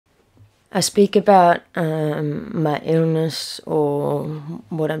I speak about my illness or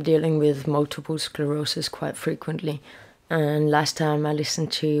what I'm dealing with, multiple sclerosis, quite frequently. And last time I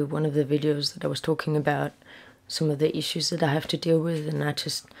listened to one of the videos that I was talking about some of the issues that I have to deal with, and I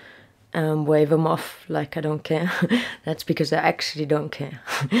just wave them off like I don't care. That's because I actually don't care.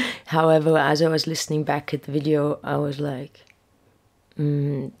 However, as I was listening back at the video, I was like,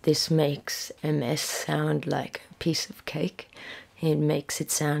 this makes MS sound like a piece of cake. It makes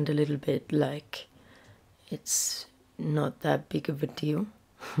it sound a little bit like it's not that big of a deal.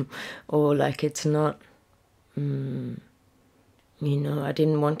 Or like it's not, you know, I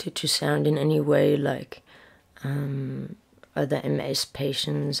didn't want it to sound in any way like other MS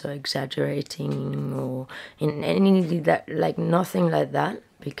patients are exaggerating or in any that, like nothing like that,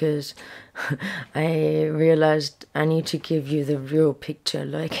 because I realized I need to give you the real picture.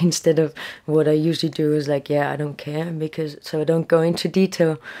 Like, instead of what I usually do is like, yeah, I don't care, because so I don't go into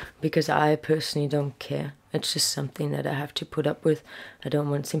detail, because I personally don't care. It's just something that I have to put up with. I don't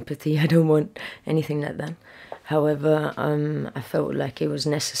want sympathy. I don't want anything like that. However, I felt like it was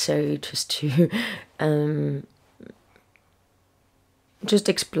necessary just to just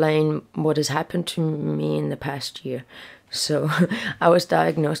explain what has happened to me in the past year. So I was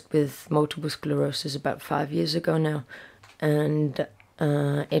diagnosed with multiple sclerosis about 5 years ago now, and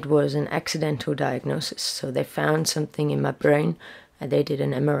it was an accidental diagnosis. So they found something in my brain, and they did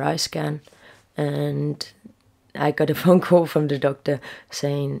an MRI scan, and I got a phone call from the doctor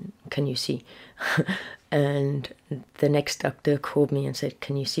saying, "Can you see?" And the next doctor called me and said,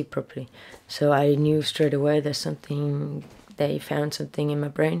 "Can you see properly?" So I knew straight away there's something, they found something in my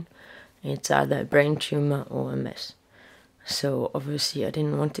brain. It's either a brain tumor or a MS. So obviously I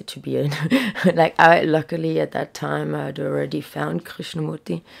didn't want it to be like, luckily at that time I'd already found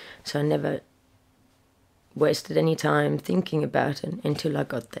Krishnamurti, so I never wasted any time thinking about it until I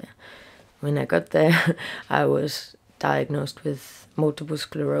got there. When I got there, I was diagnosed with multiple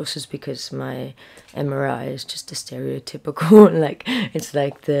sclerosis because my MRI is just a stereotypical, like, it's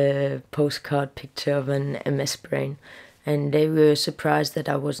like the postcard picture of an MS brain. And they were surprised that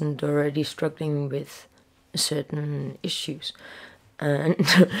I wasn't already struggling with certain issues. And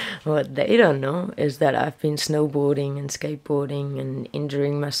what they don't know is that I've been snowboarding and skateboarding and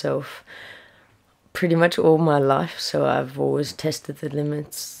injuring myself pretty much all my life. So I've always tested the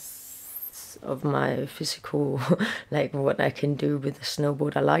limits of my physical, like what I can do with a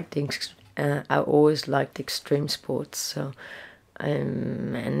snowboard. I always liked extreme sports. So,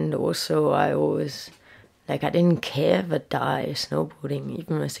 and also I always, like, I didn't care if I died snowboarding,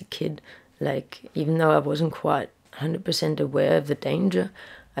 even as a kid. Like, even though I wasn't quite 100% aware of the danger,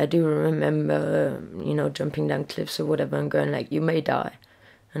 I do remember, you know, jumping down cliffs or whatever and going like, "You may die."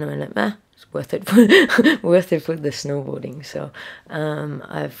 And I went like, it's worth it for, worth it for the snowboarding. So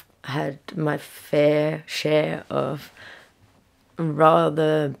I've had my fair share of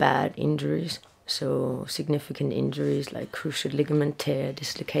rather bad injuries. So significant injuries like cruciate ligament tear,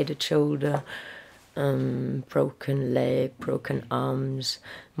 dislocated shoulder, broken leg, broken arms,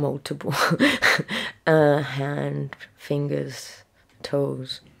 multiple hand, fingers,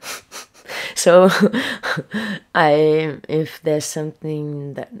 toes. So if there's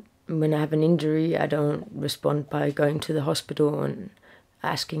something that, when I have an injury, I don't respond by going to the hospital and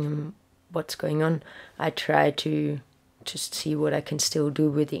asking them what's going on. I try to just see what I can still do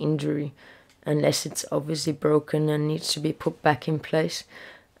with the injury, unless it's obviously broken and needs to be put back in place,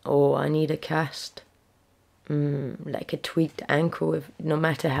 or I need a cast. Like a tweaked ankle, no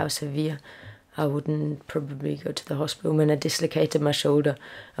matter how severe, I wouldn't probably go to the hospital. When I dislocated my shoulder,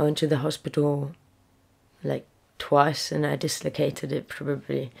 I went to the hospital like twice, and I dislocated it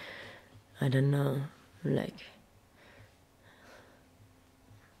probably, I don't know, like,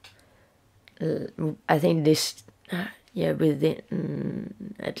 I think this, within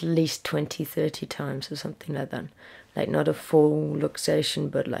at least 20-30 times or something like that. Like, not a full luxation,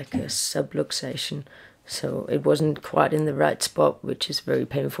 but like a subluxation. So it wasn't quite in the right spot, which is very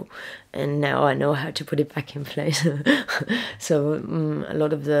painful. And now I know how to put it back in place. So a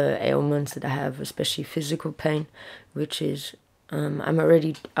lot of the ailments that I have, especially physical pain, which is,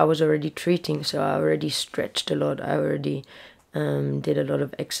 I was already treating, so I already stretched a lot. I already did a lot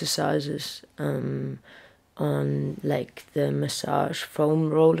of exercises on like the massage foam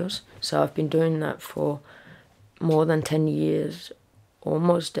rollers. So I've been doing that for more than 10 years,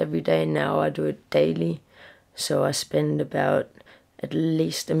 almost every day now. I do it daily, so I spend about at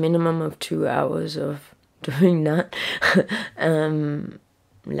least a minimum of 2 hours of doing that.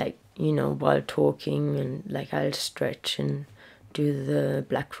 Like, you know, while talking, and like I'll stretch and do the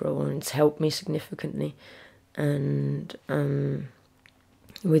black roll, and it's helped me significantly. And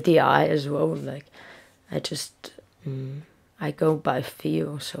with the eye as well. Like I just I go by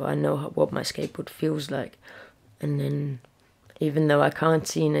feel, so I know what my skateboard feels like, and then even though I can't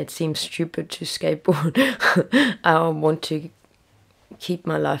see and it seems stupid to skateboard, I want to keep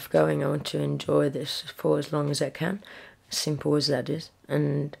my life going. I want to enjoy this for as long as I can, simple as that is.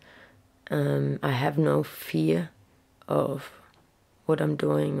 And I have no fear of what I'm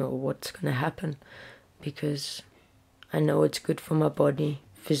doing or what's going to happen, because I know it's good for my body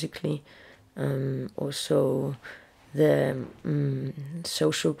physically. Also the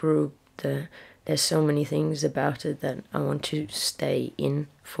social group, there's so many things about it that I want to stay in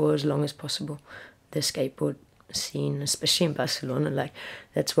for as long as possible. The skateboard scene, especially in Barcelona, like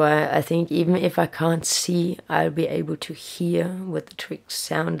that's why I think even if I can't see, I'll be able to hear what the tricks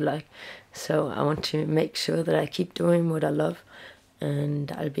sound like. So I want to make sure that I keep doing what I love,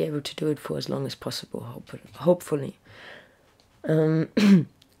 and I'll be able to do it for as long as possible, hopefully.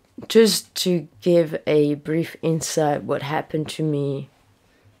 Just to give a brief insight what happened to me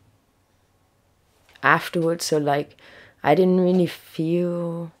afterwards. So like I didn't really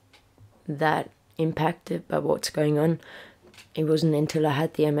feel that impacted by what's going on. It wasn't until I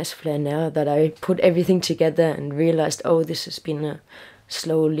had the MS flare now that I put everything together and realized, oh, this has been a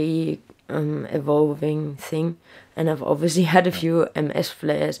slowly evolving thing. And I've obviously had a few MS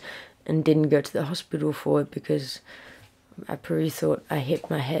flares and didn't go to the hospital for it because I probably thought I hit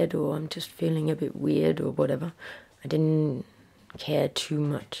my head or I'm just feeling a bit weird or whatever. I didn't care too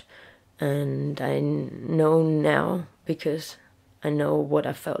much. And I know now, because I know what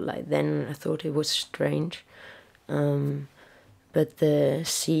I felt like then. I thought it was strange. But the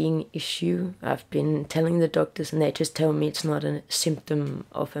seeing issue, I've been telling the doctors and they just tell me it's not a symptom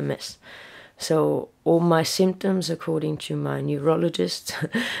of MS. So all my symptoms, according to my neurologist,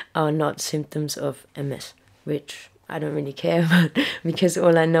 are not symptoms of MS, which I don't really care about, because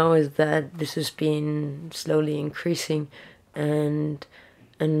all I know is that this has been slowly increasing. And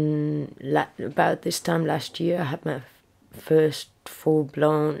about this time last year, I had my first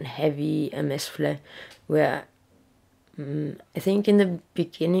full-blown heavy MS flare, where I think in the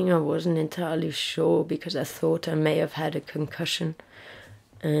beginning I wasn't entirely sure because I thought I may have had a concussion,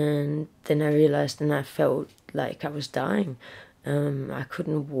 and then I realized and I felt like I was dying. I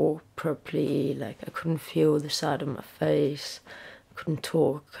couldn't walk properly, like I couldn't feel the side of my face, I couldn't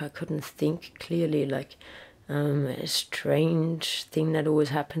talk, I couldn't think clearly. Like a strange thing that always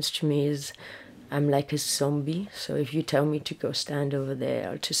happens to me is I'm like a zombie. So if you tell me to go stand over there,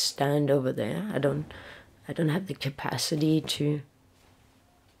 I'll just stand over there. I don't have the capacity to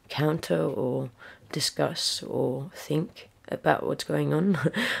counter or discuss or think about what's going on.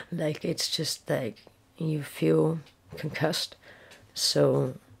 Like it's just like you feel concussed.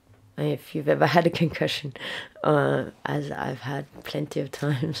 So if you've ever had a concussion, as I've had plenty of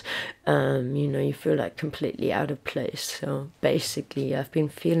times, you know, you feel like completely out of place. So basically I've been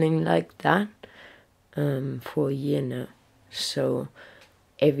feeling like that for a year now. So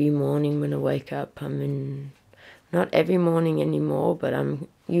every morning when I wake up, not every morning anymore, but I'm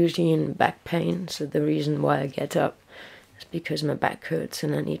usually in back pain. So the reason why I get up is because my back hurts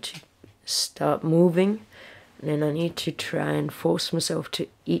and I need to start moving. And then I need to try and force myself to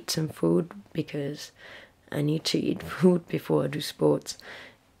eat some food, because I need to eat food before I do sports.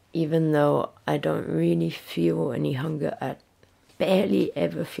 Even though I don't really feel any hunger, I barely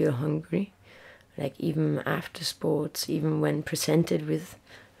ever feel hungry. Like even after sports, even when presented with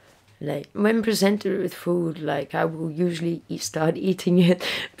food, like I will usually start eating it,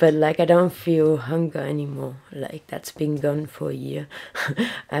 but like I don't feel hunger anymore. Like that's been gone for a year.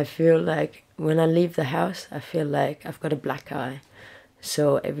 I feel like when I leave the house, I feel like I've got a black eye.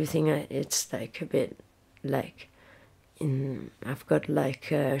 So everything, it's like a bit like, I've got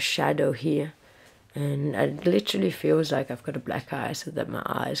like a shadow here, and it literally feels like I've got a black eye, so that my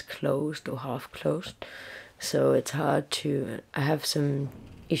eye is closed or half closed. So it's hard I have some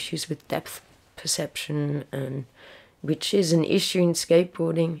issues with depth perception, and which is an issue in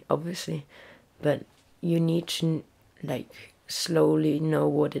skateboarding, obviously, but you need to like slowly know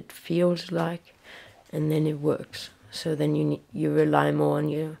what it feels like, and then it works. So then you rely more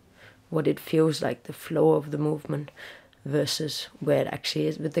on what it feels like, the flow of the movement, versus where it actually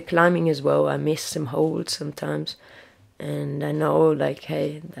is. With the climbing as well, I miss some holds sometimes, and I know like,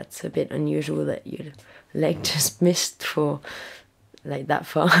 hey, that's a bit unusual that your leg just missed for like that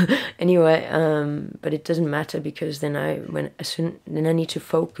far. Anyway, but it doesn't matter, because then I need to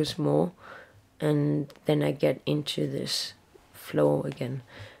focus more, and then I get into this flow again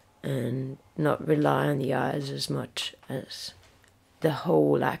and not rely on the eyes as much as the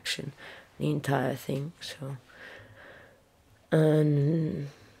whole action, the entire thing. So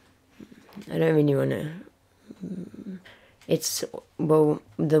I don't really want to. It's, well,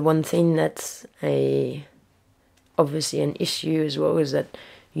 the one thing that's obviously an issue as well is that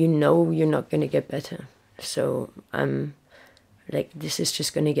you know you're not going to get better. So I'm like, this is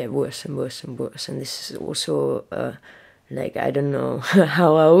just going to get worse and worse and worse. And this is also, like, I don't know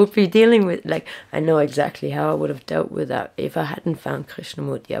how I would be dealing with, like, I know exactly how I would have dealt with that. If I hadn't found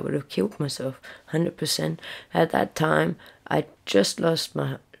Krishnamurti, I would have killed myself, 100%. At that time, I just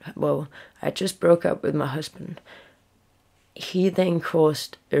broke up with my husband. He then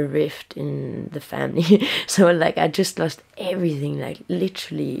caused a rift in the family. So, like, I just lost everything, like,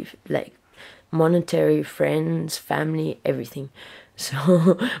 literally, like, monetary, friends, family, everything.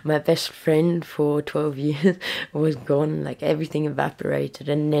 So my best friend for 12 years was gone, like, everything evaporated,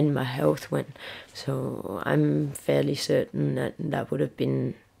 and then my health went. So I'm fairly certain that that would have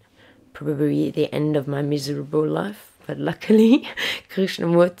been probably the end of my miserable life. But luckily,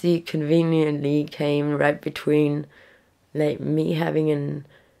 Krishnamurti conveniently came right between, like, me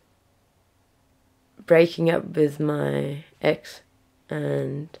breaking up with my ex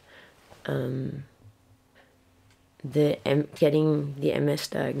and getting the MS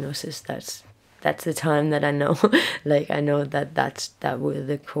diagnosis. That's the time that I know. Like, I know that that was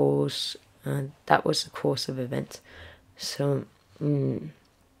the course of events. So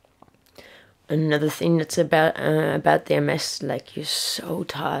another thing that's about the MS, like, you're so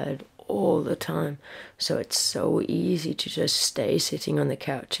tired all the time, so it's so easy to just stay sitting on the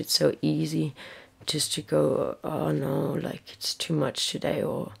couch. It's so easy just to go, oh no, like, it's too much today,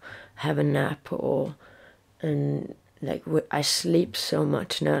 or have a nap, and like, I sleep so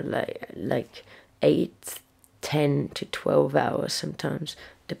much now, like 8, 10 to 12 hours sometimes,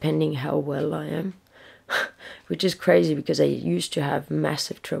 depending how well I am. Which is crazy because I used to have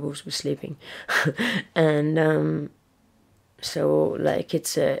massive troubles with sleeping. And so, like,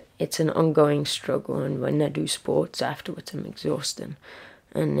 it's an ongoing struggle, and when I do sports afterwards, I'm exhausted.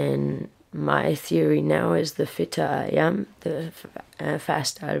 And then my theory now is, the fitter I am, the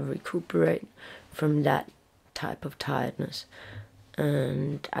faster I'll recuperate from that type of tiredness.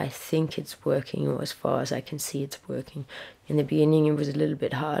 And I think it's working, or as far as I can see, it's working. In the beginning, it was a little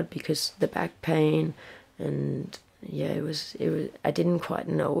bit hard because the back pain, and yeah, it was. I didn't quite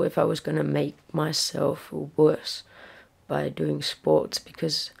know if I was gonna make myself worse by doing sports,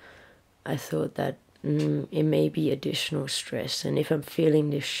 because I thought that it may be additional stress, and if I'm feeling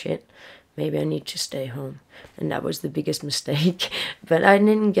this shit, maybe I need to stay home. And that was the biggest mistake. But I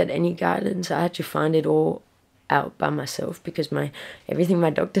didn't get any guidance. I had to find it all out by myself, because everything my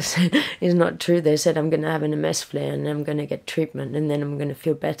doctor said is not true. They said I'm going to have an MS flare, and I'm going to get treatment, and then I'm going to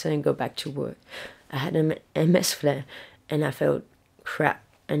feel better and go back to work. I had an MS flare, and I felt crap.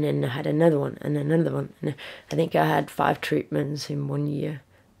 And then I had another one, and another one. And I think I had 5 treatments in 1 year.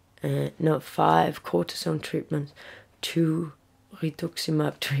 5 cortisone treatments, 2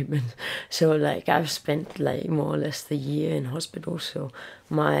 rituximab treatments. So, like, I've spent, like, more or less the year in hospital. So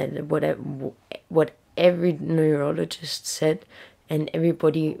what every neurologist said, and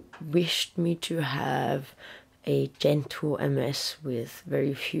everybody wished me to have a gentle MS with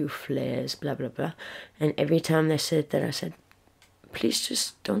very few flares, blah blah blah. And every time they said that, I said, please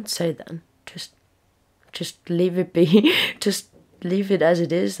just don't say that. Just leave it be. Just leave it as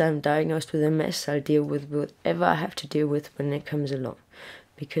it is. I'm diagnosed with MS. I'll deal with whatever I have to deal with when it comes along.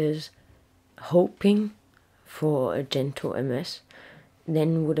 Because hoping for a gentle MS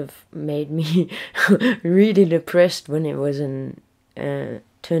then would have made me really depressed when it was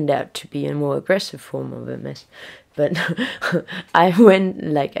turned out to be a more aggressive form of MS. But I went,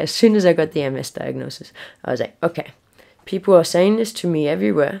 like, as soon as I got the MS diagnosis, I was like, okay, people are saying this to me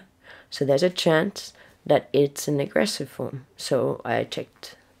everywhere, so there's a chance that it's an aggressive form. So I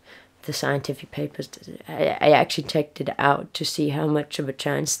checked the scientific papers. I actually checked it out to see how much of a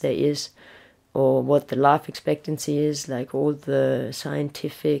chance there is, or what the life expectancy is, like all the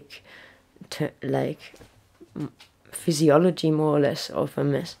scientific, like, physiology, more or less, of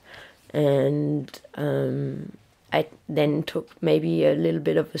MS. And I then took maybe a little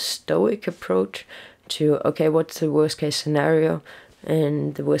bit of a stoic approach to, okay, what's the worst case scenario?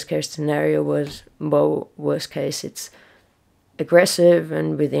 And the worst case scenario was, well, worst case, it's aggressive,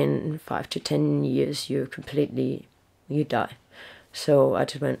 and within 5 to 10 years you die. So I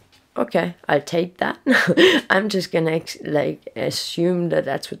just went, okay, I'll take that. I'm just gonna assume that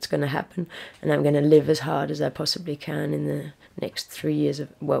that's what's gonna happen, and I'm gonna live as hard as I possibly can in the next 3 years it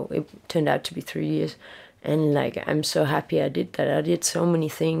turned out to be 3 years. And, like, I'm so happy I did that. I did so many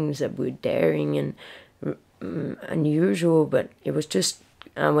things that were daring and unusual, but it was just,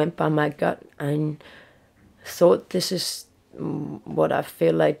 I went by my gut and thought, this is what I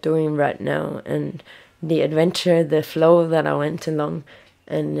feel like doing right now, and the adventure, the flow that I went along.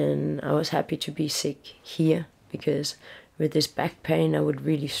 And then I was happy to be sick here, because with this back pain I would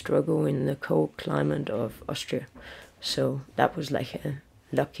really struggle in the cold climate of Austria. So that was like a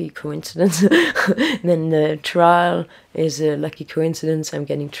lucky coincidence. Then the trial is a lucky coincidence. I'm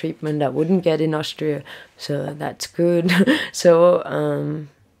getting treatment I wouldn't get in Austria, so that's good. So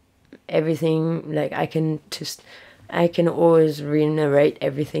everything, like, I can always re-narrate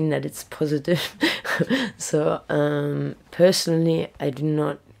everything that it's positive. So personally, I do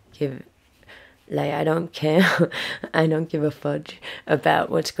not give, like, I don't care. I don't give a fudge about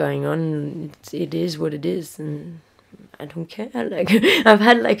what's going on. It is what it is, and I don't care. Like, I've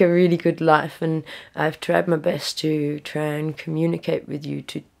had like a really good life, and I've tried my best to try and communicate with you,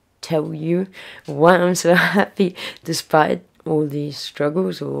 to tell you why I'm so happy despite all these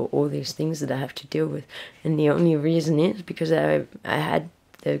struggles or all these things that I have to deal with. And the only reason is because I had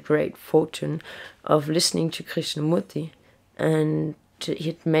the great fortune of listening to Krishnamurti, and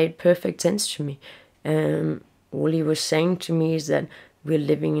it made perfect sense to me. All he was saying to me is that we're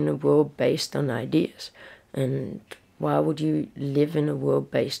living in a world based on ideas, and why would you live in a world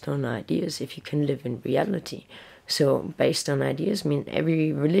based on ideas if you can live in reality? So based on ideas mean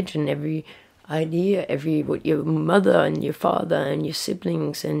every religion, every idea, what your mother and your father and your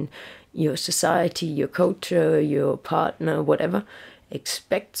siblings and your society, your culture, your partner, whatever,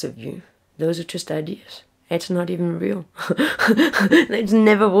 expects of you. Those are just ideas. It's not even real. It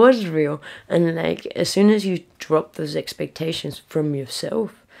never was real. And like, as soon as you drop those expectations from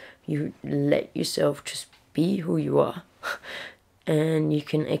yourself, you let yourself just be who you are, and you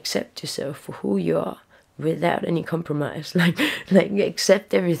can accept yourself for who you are without any compromise. Like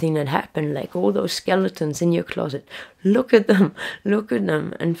accept everything that happened, like all those skeletons in your closet. Look at them,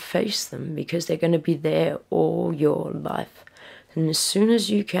 and face them, because they're going to be there all your life. And as soon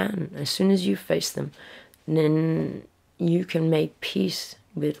as you face them, then you can make peace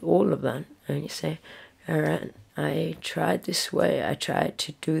with all of that, and you say, all right, I tried this way, I tried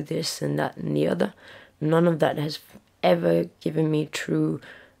to do this and that and the other. None of that has ever given me true,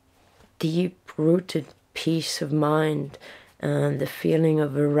 deep-rooted peace of mind, and the feeling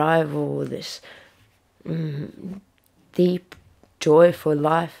of arrival, this deep joy for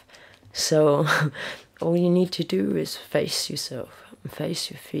life. So all you need to do is face yourself,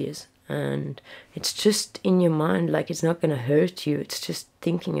 face your fears. And it's just in your mind, like, it's not going to hurt you. It's just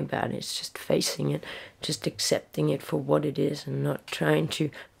thinking about it. It's just facing it, just accepting it for what it is, and not trying to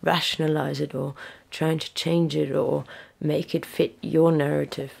rationalize it or trying to change it or make it fit your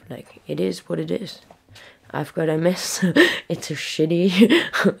narrative. Like, it is what it is. I've got MS. It's a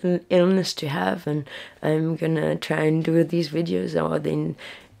shitty illness to have, and I'm going to try and do these videos, or then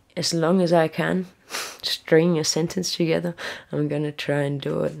as long as I can, string a sentence together, I'm going to try and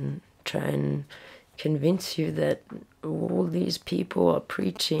do it, and try and convince you that all these people are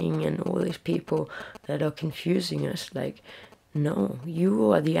preaching, and all these people that are confusing us, like, no, you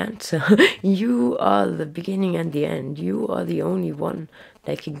are the answer. You are the beginning and the end. You are the only one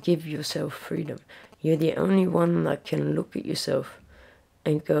that can give yourself freedom. You're the only one that can look at yourself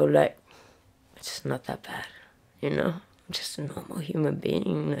and go like, it's not that bad, you know? I'm just a normal human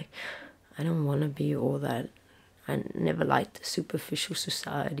being. Like, I don't want to be all that. I never liked the superficial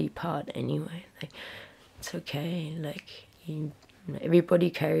society part anyway. Like, it's okay. Like, everybody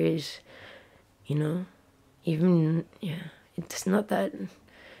carries, you know, even, yeah. It's not that.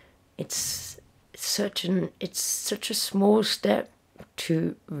 It's such a small step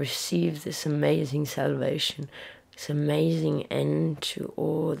to receive this amazing salvation, this amazing end to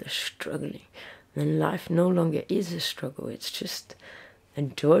all the struggling. Then life no longer is a struggle. It's just a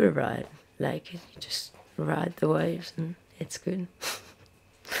joyride. Like, you just ride the waves, and it's good.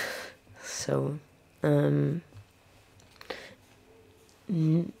 So,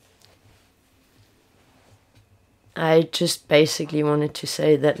 I just basically wanted to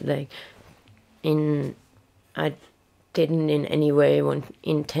say that, like, I didn't in any way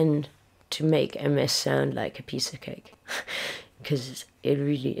intend to make MS sound like a piece of cake, because it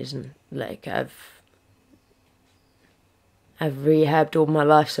really isn't. Like, I've rehabbed all my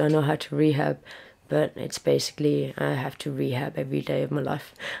life, so I know how to rehab, but it's basically, I have to rehab every day of my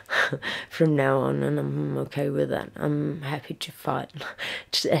life from now on, and I'm okay with that. I'm happy to fight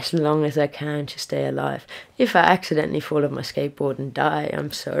just as long as I can to stay alive. If I accidentally fall off my skateboard and die,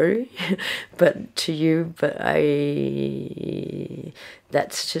 I'm sorry, but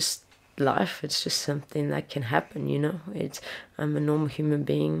that's just life. It's just something that can happen, you know. I'm a normal human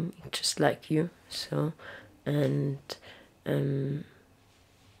being just like you. So, and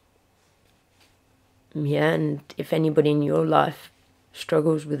yeah, and if anybody in your life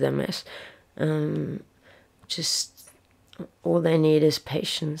struggles with MS, just all they need is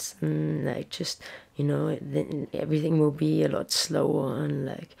patience, and like just, you know, then everything will be a lot slower, and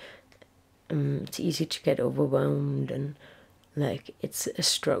like it's easy to get overwhelmed, and like it's a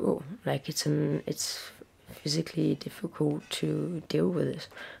struggle, like it's physically difficult to deal with this.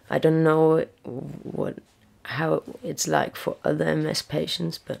 I don't know how it's like for other MS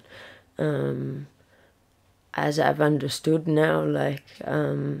patients, but as I've understood now, like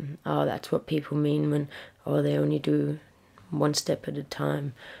oh, that's what people mean when, oh, they only do one step at a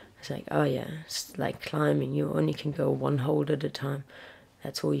time. It's like, oh yeah, it's like climbing, you only can go one hold at a time.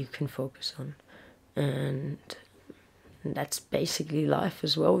 That's all you can focus on. And that's basically life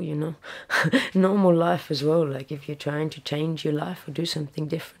as well, you know. Normal life as well. Like if you're trying to change your life or do something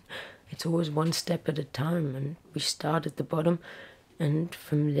different, it's always one step at a time. And we start at the bottom, and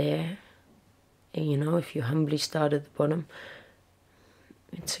from there, you know, if you humbly start at the bottom,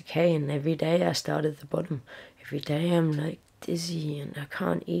 it's okay. And every day I start at the bottom. Every day I'm like dizzy and I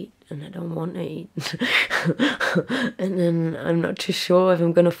can't eat and I don't want to eat. And then I'm not too sure if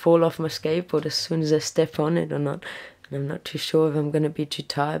I'm going to fall off my skateboard as soon as I step on it or not. And I'm not too sure if I'm going to be too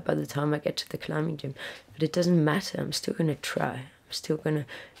tired by the time I get to the climbing gym. But it doesn't matter. I'm still going to try. I'm still going to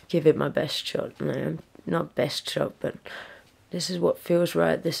give it my best shot. No, not best shot, but this is what feels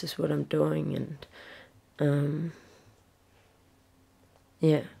right. This is what I'm doing. And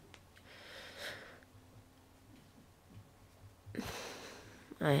yeah.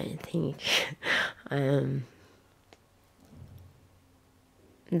 I think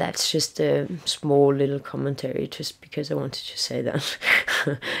that's just a small little commentary, just because I wanted to say that,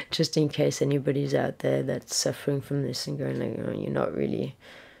 just in case anybody's out there that's suffering from this and going like, oh, you're not really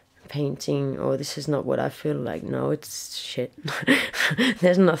painting, or this is not what I feel like. No, it's shit.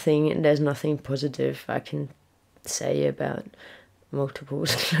 There's nothing positive I can say about multiple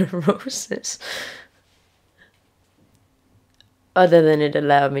sclerosis, other than it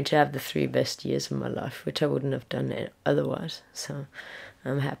allowed me to have the 3 best years of my life, which I wouldn't have done it otherwise. So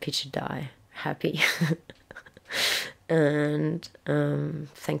I'm happy to die happy. And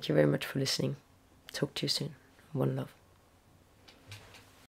thank you very much for listening. Talk to you soon. One love.